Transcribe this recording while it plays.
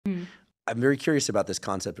I'm very curious about this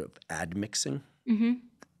concept of admixing. Hmm.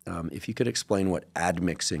 If you could explain what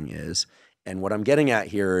admixing is. And what I'm getting at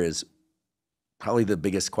here is probably the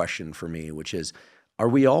biggest question for me, which is, are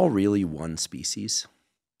we all really one species?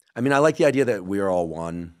 I mean, I like the idea that we are all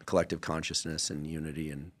one, collective consciousness and unity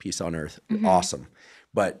and peace on earth. Hmm. Awesome.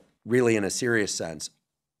 But really, in a serious sense,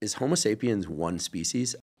 is Homo sapiens one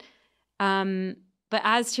species? But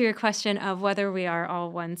as to your question of whether we are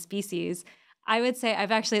all one species, I would say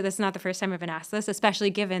this is not the first time I've been asked this, especially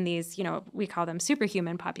given these, we call them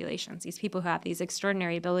superhuman populations, these people who have these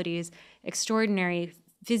extraordinary abilities, extraordinary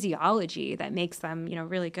physiology that makes them,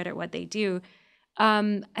 really good at what they do.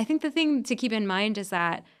 I think the thing to keep in mind is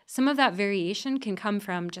that some of that variation can come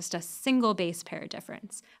from just a single base pair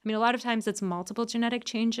difference. I mean, a lot of times it's multiple genetic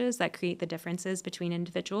changes that create the differences between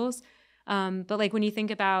individuals. But like when you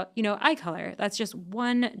think about, eye color, that's just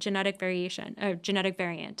one genetic variation, or genetic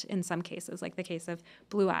variant in some cases, like the case of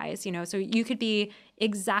blue eyes, So you could be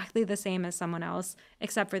exactly the same as someone else,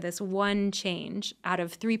 except for this one change out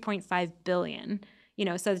of 3.5 billion.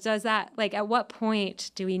 So does that, like, at what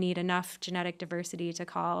point do we need enough genetic diversity to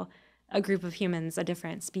call a group of humans a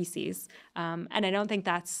different species? And I don't think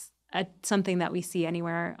that's something that we see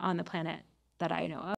anywhere on the planet that I know of.